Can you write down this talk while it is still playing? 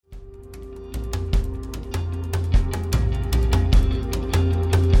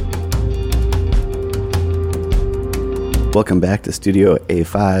Welcome back to Studio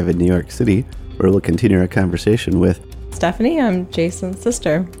A5 in New York City, where we'll continue our conversation with Stephanie. I'm Jason's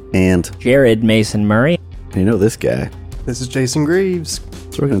sister. And Jared Mason Murray. And you know this guy. This is Jason Greaves.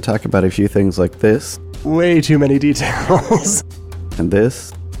 So we're going to talk about a few things like this. Way too many details. And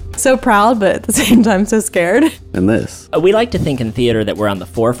this. So proud, but at the same time so scared. And this. We like to think in theater that we're on the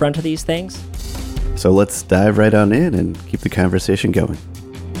forefront of these things. So let's dive right on in and keep the conversation going.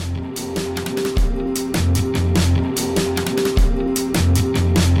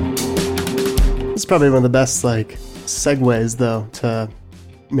 It's probably one of the best segues though to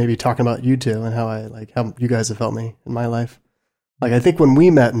maybe talking about you two and how you guys have helped me in my life. I think when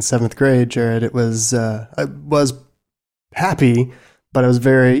we met in 7th grade, Jared, it was I was happy, but it was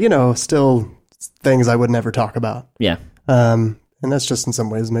very, still things I would never talk about. Yeah. And that's just in some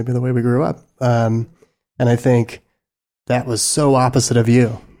ways maybe the way we grew up. And I think that was so opposite of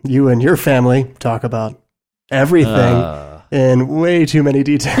you. You and your family talk about everything in way too many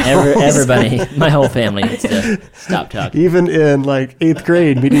details. Everybody, my whole family needs to stop talking. Even in 8th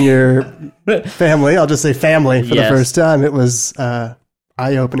grade, meeting your family, I'll just say family for the first time, it was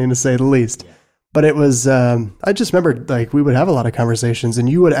eye-opening to say the least. But it was, I just remember we would have a lot of conversations and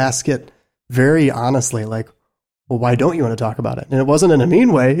you would ask it very honestly, well, why don't you want to talk about it? And it wasn't in a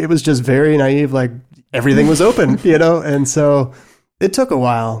mean way. It was just very naive, everything was open, And so it took a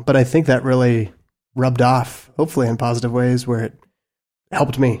while, but I think that really rubbed off, hopefully in positive ways, where it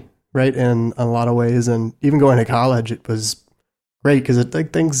helped me, right, in a lot of ways. And even going to college, it was great because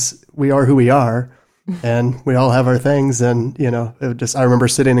things, we are who we are, and we all have our things. And, I remember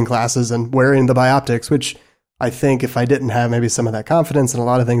sitting in classes and wearing the Bioptics, which I think if I didn't have maybe some of that confidence in a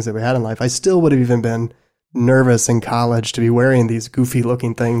lot of things that we had in life, I still would have even been nervous in college to be wearing these goofy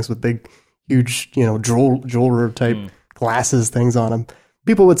looking things with big, huge, jeweler type glasses things on them.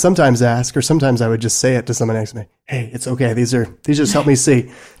 People would sometimes ask, or sometimes I would just say it to someone next to me, "Hey, it's okay. These just help me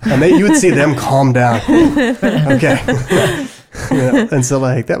see." And you would see them calm down. Okay. And so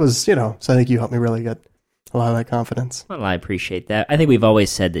that was, so I think you helped me really get a lot of that confidence. Well, I appreciate that. I think we've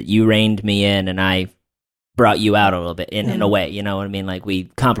always said that you reined me in and I brought you out a little bit in a way, you know what I mean? We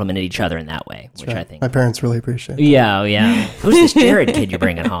complimented each other in that way, which I think. My parents really appreciate that. Yeah. Who's this Jared kid you're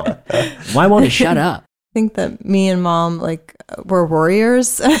bringing home? Why won't he shut up? I think that me and Mom were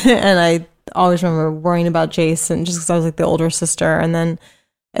worriers, and I always remember worrying about Jason just because I was the older sister. And then,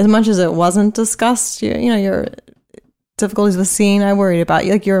 as much as it wasn't discussed, your difficulties with seeing, I worried about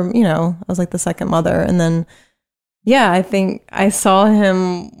you. I was the second mother. And then, I think I saw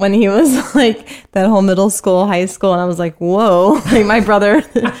him when he was that whole middle school, high school, and I was whoa, my brother,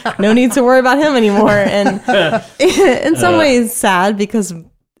 no need to worry about him anymore. And in some ways, sad because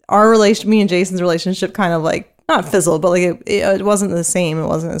me and Jason's relationship kind of not fizzled, but it wasn't the same. It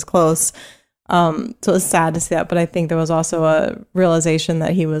wasn't as close. So it was sad to see that. But I think there was also a realization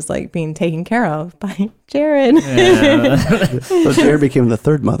that he was being taken care of by Jared. Yeah. So Jared became the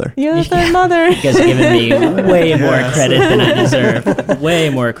third mother. You're the third mother. You guys are giving me way more credit than I deserve. Way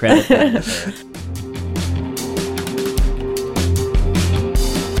more credit than I deserve.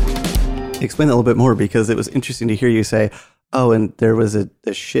 Explain that a little bit more, because it was interesting to hear you say, oh, and there was a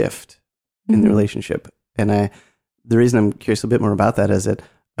shift in the relationship. And the reason I'm curious a bit more about that is that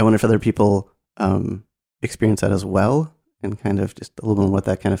I wonder if other people experience that as well, and kind of just a little bit more what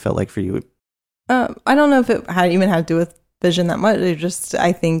that kind of felt like for you. I don't know if it had to do with vision that much. It just,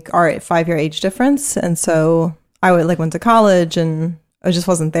 I think, our 5-year age difference. And so I went to college and I just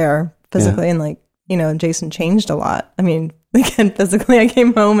wasn't there physically. Yeah. And Jason changed a lot. I mean, again, physically, I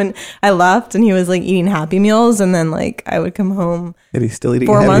came home and I left, and he was eating Happy Meals, and then I would come home. And he's still eating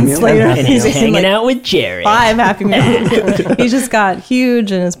 4 Happy months Meals? later. And he's hanging out with Jared. 5 Happy Meals. He just got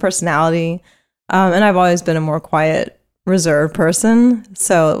huge in his personality, and I've always been a more quiet, reserved person.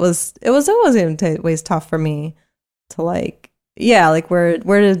 So it was always in ways tough for me to where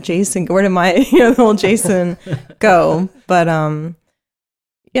did Jason? Where did my little Jason go? But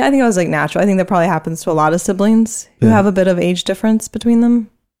I think it was natural. I think that probably happens to a lot of siblings who have a bit of age difference between them.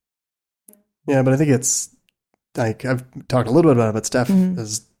 Yeah, but I think it's I've talked a little bit about it, but Steph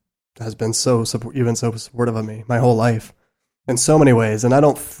has been you've been so supportive of me my whole life in so many ways. And I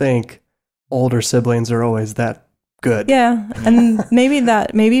don't think older siblings are always that good. Yeah. And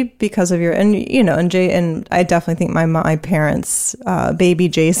maybe because of and I definitely think my parents baby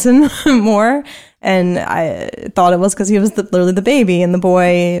Jason more. And I thought it was because he was literally the baby and the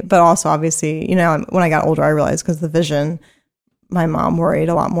boy, but also obviously, when I got older, I realized because of the vision, my mom worried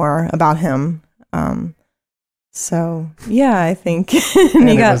a lot more about him. So yeah, I think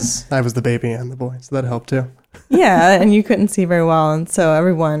I was the baby and the boy, so that helped too. Yeah, and you couldn't see very well, and so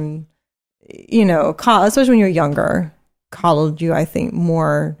everyone, especially when you're younger, coddled you, I think,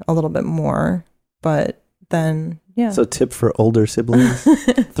 a little bit more. But then, yeah. So tip for older siblings: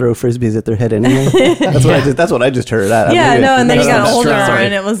 throw frisbees at their head anyway. That's what I just heard. And then you got older,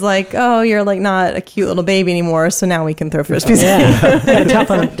 and it was like, oh, you're like not a cute little baby anymore, so now we can throw frisbees. Yeah,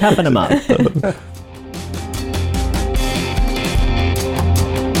 toughen them up.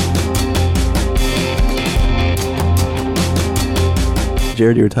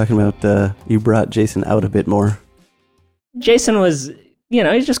 Jared, you were talking about you brought Jason out a bit more. Jason was,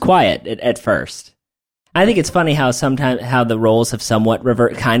 he's just quiet at first. I think it's funny how the roles have somewhat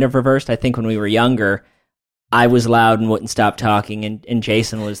reversed. I think when we were younger, I was loud and wouldn't stop talking, and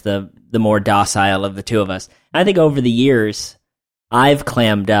Jason was the more docile of the two of us. I think over the years, I've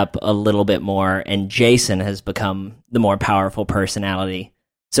clammed up a little bit more, and Jason has become the more powerful personality.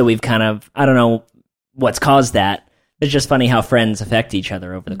 So we've kind of, I don't know what's caused that. It's just funny how friends affect each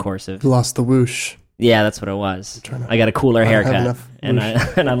other over the course of... Lost the whoosh. Yeah, that's what it was. I got a cooler haircut, and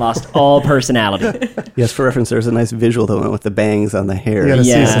I lost all personality. Yes, for reference, there's a nice visual that went with the bangs on the hair. You got to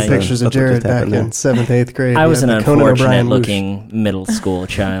see some pictures of Jared back in 7th, 8th grade. I was an unfortunate-looking middle school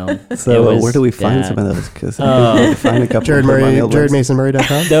child. So where do we find some of those? Because find a couple.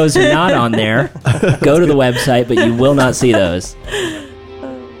 JaredMasonMurray.com. Those are not on there. Go to the website, but you will not see those.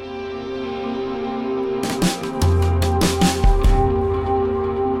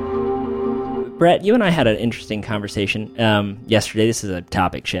 Brett, you and I had an interesting conversation yesterday. This is a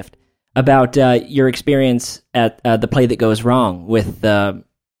topic shift about your experience at the play that goes wrong with the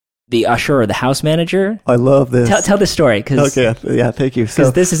usher or the house manager. I love this. Tell the story. Okay, yeah, thank you.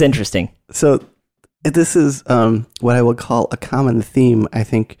 Because this is interesting. So this is what I would call a common theme, I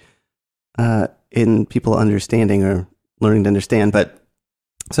think, in people understanding or learning to understand. But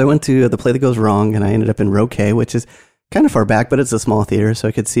so I went to the play that goes wrong, and I ended up in row K, which is kind of far back, but it's a small theater, so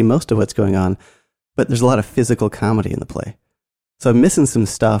I could see most of what's going on. But there's a lot of physical comedy in the play. So I'm missing some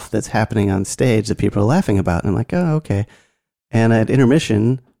stuff that's happening on stage that people are laughing about. And I'm like, oh, okay. And at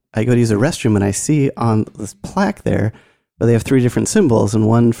intermission, I go to use a restroom, and I see on this plaque there where they have 3 different symbols. And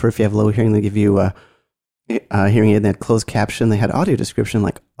one for if you have low hearing, they give you a hearing aid, and they had closed caption. They had audio description. I'm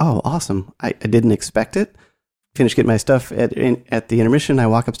like, oh, awesome. I didn't expect it. Finished getting my stuff at the intermission. I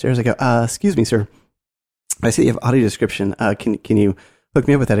walk upstairs. I go, excuse me, sir. I see you have audio description. Can you hook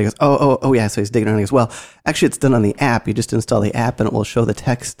me up with that? He goes, oh yeah. So he's digging around. He goes, well, actually, it's done on the app. You just install the app, and it will show the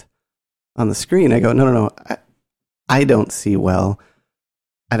text on the screen. I go, no. I don't see well.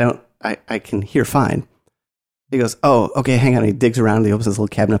 I can hear fine. He goes, oh, okay, hang on. He digs around. He opens his little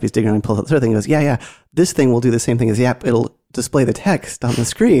cabinet up. He's digging around and pulls out the third thing. He goes, yeah. This thing will do the same thing as the app. It'll display the text on the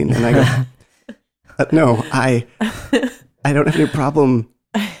screen. And I go, no, I don't have any problem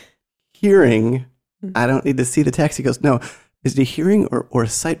hearing. I don't need to see the text. He goes, no, is it a hearing or a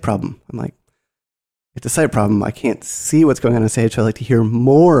sight problem? I'm like, it's a sight problem. I can't see what's going on stage, so I like to hear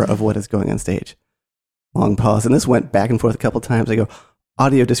more of what is going on stage. Long pause. And this went back and forth a couple times. I go,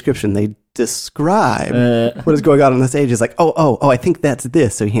 audio description. They describe what is going on the stage. He's like, oh, I think that's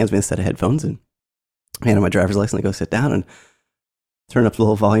this. So he hands me a set of headphones and I hand him my driver's license. I go sit down and turn up the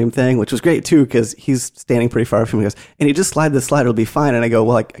little volume thing, which was great too, because he's standing pretty far from me. He goes, and you just slide the slider, it'll be fine. And I go,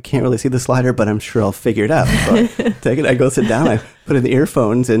 well, I can't really see the slider, but I'm sure I'll figure it out. So I take it, I go sit down, I put in the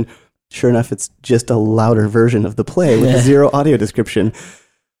earphones, and sure enough, it's just a louder version of the play with 0 audio description.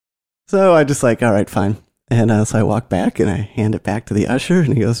 So I just like, all right, fine. And so I walk back and I hand it back to the usher,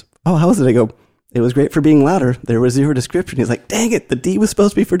 and he goes, oh, how was it? I go, it was great for being louder. There was 0 description. He's like, dang it, the D was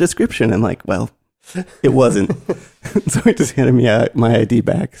supposed to be for description. I'm like, well, it wasn't. So he just handed me my ID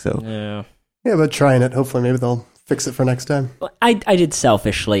back. So yeah, but trying it. Hopefully, maybe they'll fix it for next time. Well, I did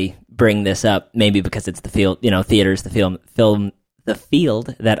selfishly bring this up, maybe because it's the field, theater's the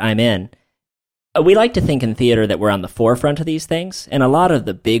field that I'm in. We like to think in theater that we're on the forefront of these things, and a lot of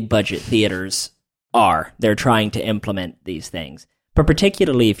the big budget theaters they're trying to implement these things. But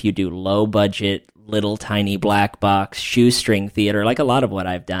particularly if you do low budget, little tiny black box, shoestring theater, like a lot of what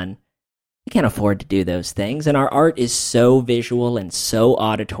I've done, you can't afford to do those things. And our art is so visual and so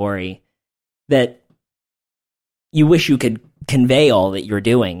auditory that you wish you could convey all that you're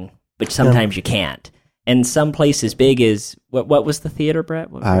doing, but sometimes you can't. And some places big is, what was the theater, Brett?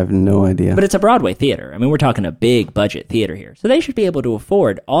 I have no idea. But it's a Broadway theater. I mean, we're talking a big budget theater here. So they should be able to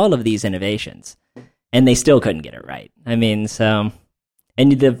afford all of these innovations. And they still couldn't get it right. I mean, so...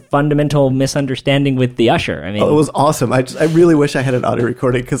 And the fundamental misunderstanding with the usher. I mean, it was awesome. I really wish I had an audio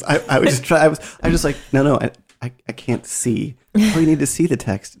recording, because I was just try. I was just like, no, I can't see. Oh, you need to see the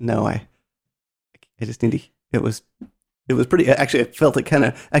text. No, I just need to. It was pretty. Actually, I felt it kind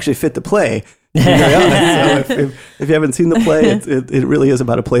of actually fit the play. So if you haven't seen the play, it really is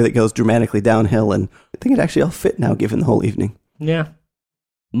about a play that goes dramatically downhill, and think it actually all fit now, given the whole evening. Yeah.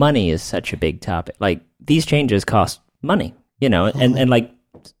 Money is such a big topic. Like, these changes cost money, and like,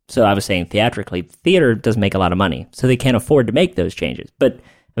 so I was saying theatrically, theater does make a lot of money, so they can't afford to make those changes. But,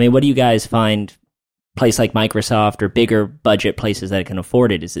 I mean, what do you guys find, place like Microsoft or bigger budget places that can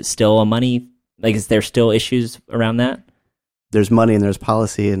afford it? Is it still a money, like, is there still issues around that? There's money and there's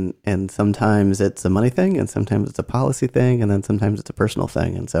policy, and sometimes it's a money thing, and sometimes it's a policy thing, and then sometimes it's a personal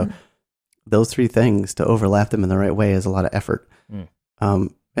thing. And so those three things, to overlap them in the right way, is a lot of effort.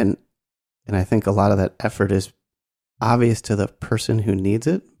 And I think a lot of that effort is obvious to the person who needs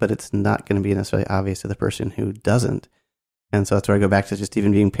it, but it's not going to be necessarily obvious to the person who doesn't. And so that's where I go back to just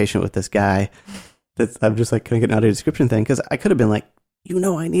even being patient with this guy. I'm just like, can I get an audio description thing? Because I could have been like,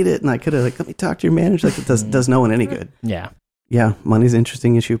 I need it. And I could have like, let me talk to your manager. Like, it does no one any good. Yeah. Yeah. Money's an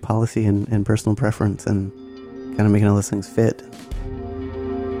interesting issue, policy and personal preference, and kind of making all those things fit.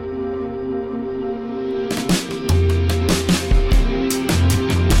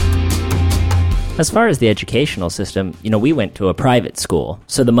 As far as the educational system, we went to a private school,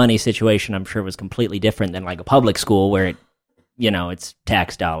 so the money situation, I'm sure, was completely different than like a public school where it's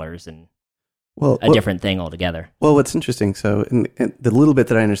tax dollars and a different thing altogether. Well, what's interesting, so in the little bit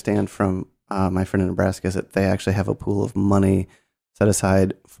that I understand from my friend in Nebraska is that they actually have a pool of money set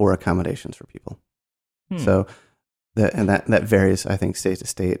aside for accommodations for people. So that varies, I think, state to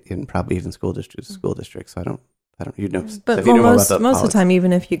state, and probably even school district to school district. So I don't, But most of the time,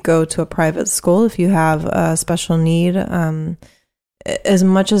 even if you go to a private school, if you have a special need, as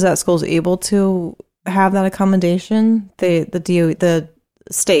much as that school is able to have that accommodation, the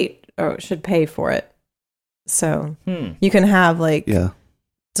state should pay for it. So you can have like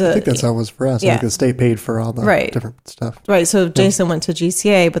I think that's how it was for us. I think the state paid for all the different stuff. Right. So Jason went to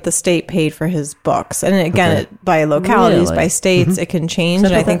GCA, but the state paid for his books. And again, by localities, by states, it can change.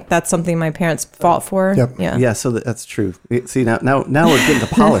 And I think that's something my parents fought for. Yep. Yeah. So that's true. See, now we're getting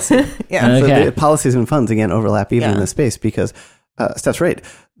to policy. Yeah. So the policies and funds, again, overlap even in this space, because Steph's right.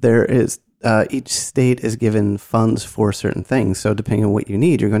 There is, each state is given funds for certain things. So depending on what you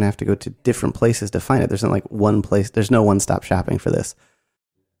need, you're going to have to go to different places to find it. There's not like one place. There's no one-stop shopping for this.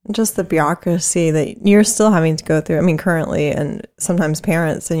 Just the bureaucracy that you're still having to go through. I mean, currently, and sometimes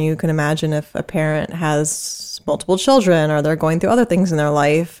parents, and you can imagine if a parent has multiple children or they're going through other things in their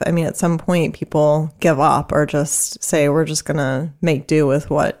life. I mean, at some point, people give up or just say, we're just going to make do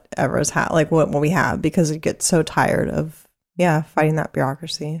with whatever's what we have, because it gets so tired of, fighting that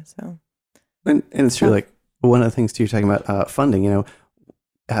bureaucracy. So, and it's true. Like, one of the things too, you're talking about funding,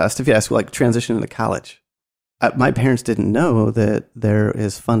 Steph, you asked, like, transition into college. My parents didn't know that there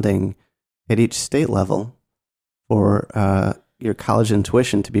is funding at each state level for your college and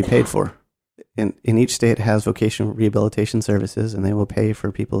tuition to be paid for. In each state has vocational rehabilitation services, and they will pay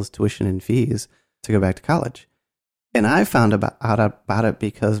for people's tuition and fees to go back to college. And I found out about it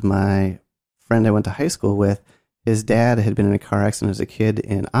because my friend I went to high school with, his dad had been in a car accident as a kid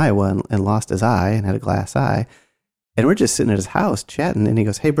in Iowa and lost his eye and had a glass eye. And we're just sitting at his house chatting, and he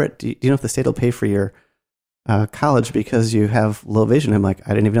goes, "Hey, Brett, do you know if the state will pay for your college because you have low vision?" I'm like,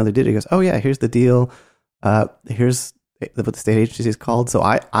 "I didn't even know they did." He goes, "Oh yeah, here's the deal. Here's what the state agency is called." So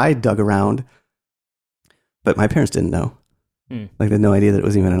I dug around, but my parents didn't know. Like, they had no idea that it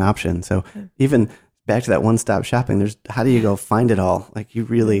was even an option. So even back to that one-stop shopping, how do you go find it all? Like,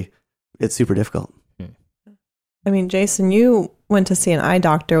 it's super difficult. I mean, Jason, you went to see an eye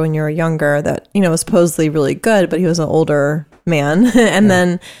doctor when you were younger that, was supposedly really good, but he was an older man. And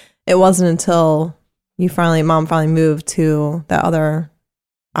then it wasn't until mom finally moved to that other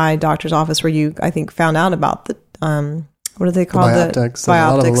eye doctor's office where you, I think, found out about the, what do they call it?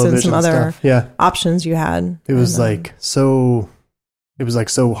 Bioptics and some other options you had. It was so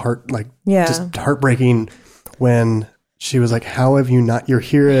just heartbreaking when she was like, "How have you not, you're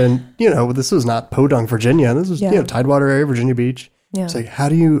here in, this was not Podunk, Virginia. This was, Tidewater area, Virginia Beach." Yeah. It's like, how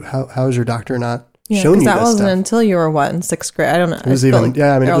is your doctor not shown you that this wasn't stuff? until you were in 6th grade. I don't know. It was even,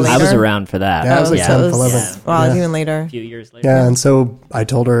 I was around for that. Yeah, I was like 7th, 11th. Well, it was even later. A few years later. Yeah, and so I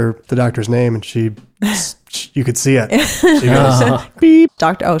told her the doctor's name, and you could see it. She goes, "Beep."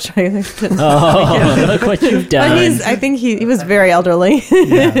 Doctor, look what you've done. But I think he was very elderly.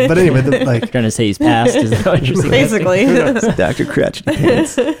 Yeah, but anyway, trying to say he's passed, is that what you're saying? Basically. Dr. Crotchety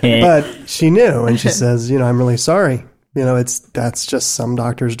Pants. But she knew, and she says, "I'm really sorry. That's just, some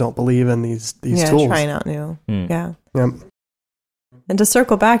doctors don't believe in these tools." Trying out new. Yeah. Yep. And to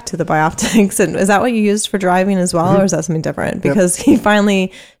circle back to the bioptics, and is that what you used for driving as well, or is that something different? Because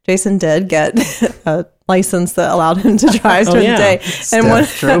Jason did get a license that allowed him to drive during the day.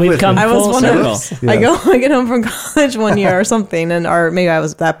 And We've come I was full wondering, circle. I get home from college one year or something, or maybe I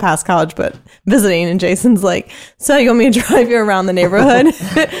was that past college, but visiting, and Jason's like, "So you want me to drive you around the neighborhood?"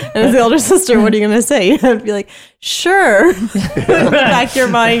 And as the older sister, what are you going to say? You have to be like, "Sure." Back of your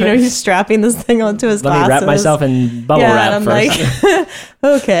mind, he's strapping this thing onto his glasses. Let me wrap myself in bubble wrap and first. I'm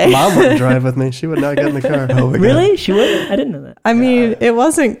like, okay. Mom wouldn't drive with me. She would not get in the car. Oh my God. Really? She would? I didn't know that. I mean, it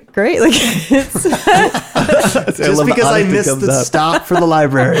wasn't great. Like, it's Just because I missed the stop for the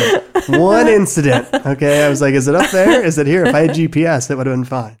library. One incident. Okay. I was like, is it up there? Is it here? If I had GPS, it would have been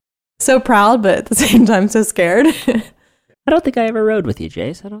fine. so proud, but at the same time, so scared. I don't think I ever rode with you,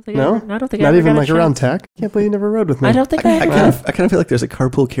 Jace. I don't think. No? I don't think. I Not ever even got a like around chance. tech? Can't believe you never rode with me. I don't think I I ever. kind of feel like there's a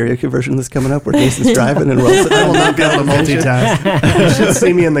carpool karaoke version of this coming up where Jason's driving and Rolls. I will not be able to multitask. You should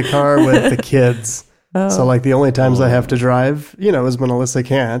see me in the car with the kids. So like the only times I have to drive, is when Alyssa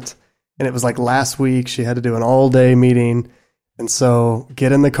can't. And it was like last week she had to do an all day meeting. And so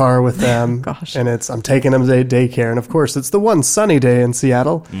get in the car with them. Gosh. And I'm taking them to daycare. And of course it's the one sunny day in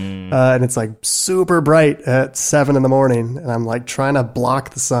Seattle. And it's like super bright at 7 a.m. And I'm like trying to block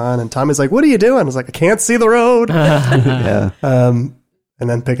the sun. And Tommy's like, "What are you doing?" I was like, "I can't see the road." Yeah. And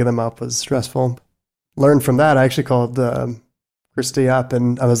then picking them up was stressful. Learned from that. I actually called Christy up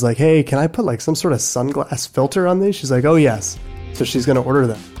and I was like, "Hey, can I put like some sort of sunglass filter on these?" She's like, "Oh, yes." So she's going to order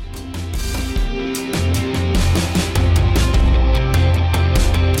them.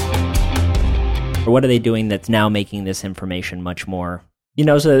 Or what are they doing that's now making this information much more,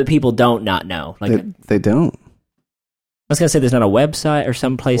 so that people don't not know? Like, They don't. I was going to say there's not a website or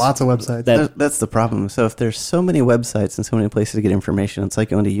some place. Lots of websites. That's the problem. So if there's so many websites and so many places to get information, it's like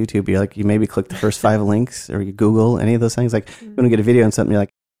going to YouTube. You maybe click the first 5 links, or you Google any of those things. Like you want to get a video on something, you're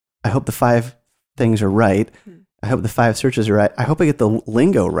like, I hope the 5 things are right. I hope the 5 searches are right. I hope I get the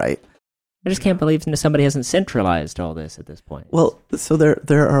lingo right. I just can't believe somebody hasn't centralized all this at this point. Well, so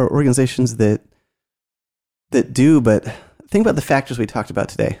there are organizations that do, but think about the factors we talked about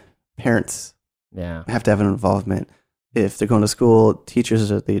today. Parents Yeah. have to have an involvement. If they're going to school, teachers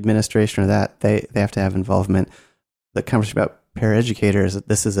or the administration or that, they have to have involvement. The conversation about paraeducators,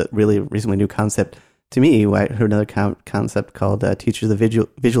 this is a really reasonably new concept to me. I heard another concept called Teachers of the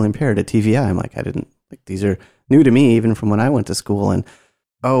Visually Impaired at TVI. I'm like, these are new to me, even from when I went to school. And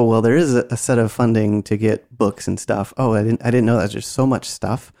oh, well, there is a set of funding to get books and stuff. Oh, I didn't know that. There's so much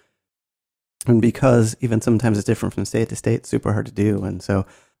stuff. And because even sometimes it's different from state to state, it's super hard to do. And so,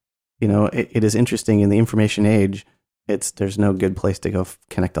 it is interesting in the information age. There's no good place to go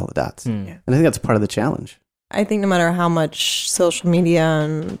connect all the dots. And I think that's part of the challenge. I think no matter how much social media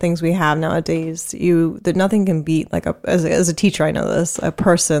and things we have nowadays, that nothing can beat, like as a teacher, I know this, a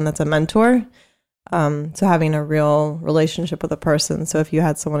person that's a mentor. So having a real relationship with a person. So if you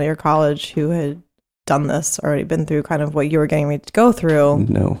had someone at your college who had done this, already been through kind of what you were getting ready to go through.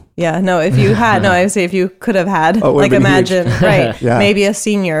 No. Yeah, no, if you had, I would say if you could have had, like imagine, right, Yeah. maybe a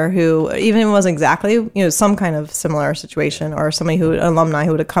senior who even was exactly, some kind of similar situation, or somebody an alumni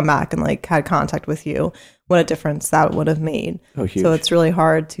who would have come back and like had contact with you, what a difference that would have made. Oh, huge. So it's really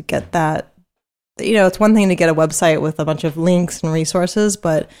hard to get that. It's one thing to get a website with a bunch of links and resources,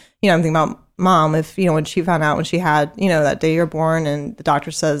 but, I'm thinking about Mom, if, when she found out when she had, that day you're born and the doctor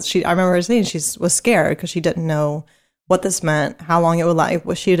says, I remember her saying she was scared because she didn't know what this meant, how long it would last,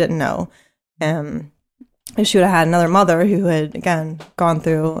 what she didn't know. If she would have had another mother who had, again, gone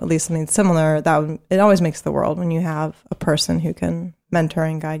through at least something similar, it always makes the world when you have a person who can mentor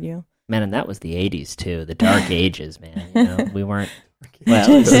and guide you. Man, and that was the 80s too, the dark ages, man. We weren't.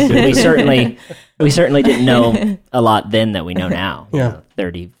 Well, we certainly didn't know a lot then that we know now.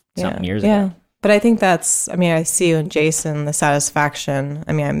 30 something years ago. But I think I see in Jason the satisfaction.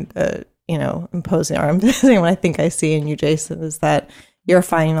 I'm imposing, or I'm saying what I think I see in you, Jason, is that you're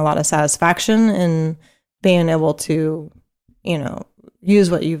finding a lot of satisfaction in being able to, use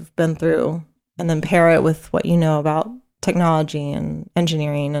what you've been through and then pair it with what you know about technology and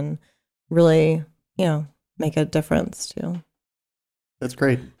engineering and really, make a difference too. That's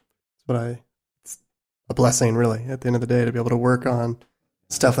great. It's a blessing, really, at the end of the day, to be able to work on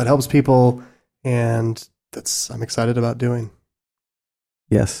stuff that helps people, and I'm excited about doing.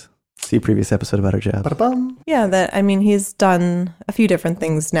 Yes. See previous episode about our job. Ba-da-bum. Yeah, he's done a few different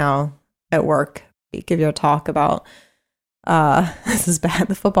things now at work. He give you a talk about, this is bad,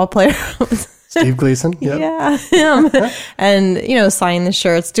 the football player. Steve Gleason. Yep. Yeah, him. And, signing the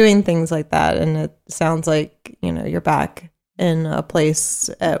shirts, doing things like that. And it sounds like, you're back in a place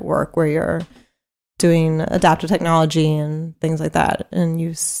at work where you're doing adaptive technology and things like that. And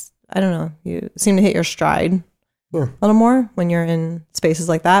you seem to hit your stride a little more when you're in spaces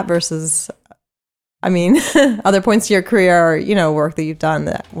like that versus I mean, other points to your career or, work that you've done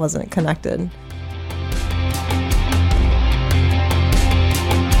that wasn't connected.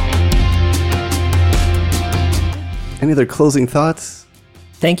 Any other closing thoughts?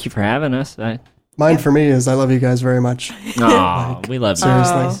 Thank you for having us. Mine for me is I love you guys very much. Oh, we love you.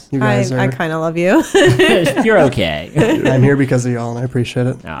 Seriously, you guys I are. kind of love you. You're okay. I'm here because of y'all, and I appreciate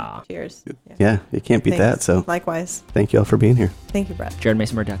it. Aw. Cheers. Yeah, you can't beat that. Thanks. So Likewise. thank you all for being here. Thank you, Brett.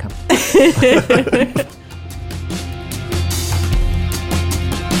 JaredMasonBird.com.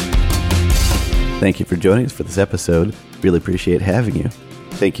 Thank you for joining us for this episode. Really appreciate having you.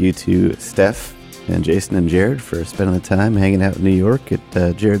 Thank you to Steph and Jason and Jared for spending the time hanging out in New York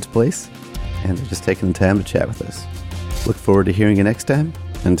at Jared's place and just taking the time to chat with us. Look forward to hearing you next time.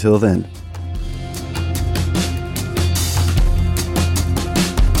 Until then.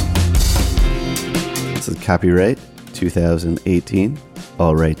 This is copyright 2018.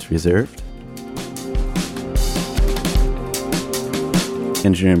 All rights reserved.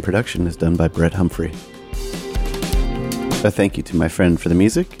 Engineering and production is done by Brett Humphrey. A thank you to my friend for the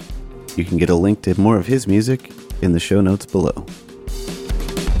music. You can get a link to more of his music in the show notes below.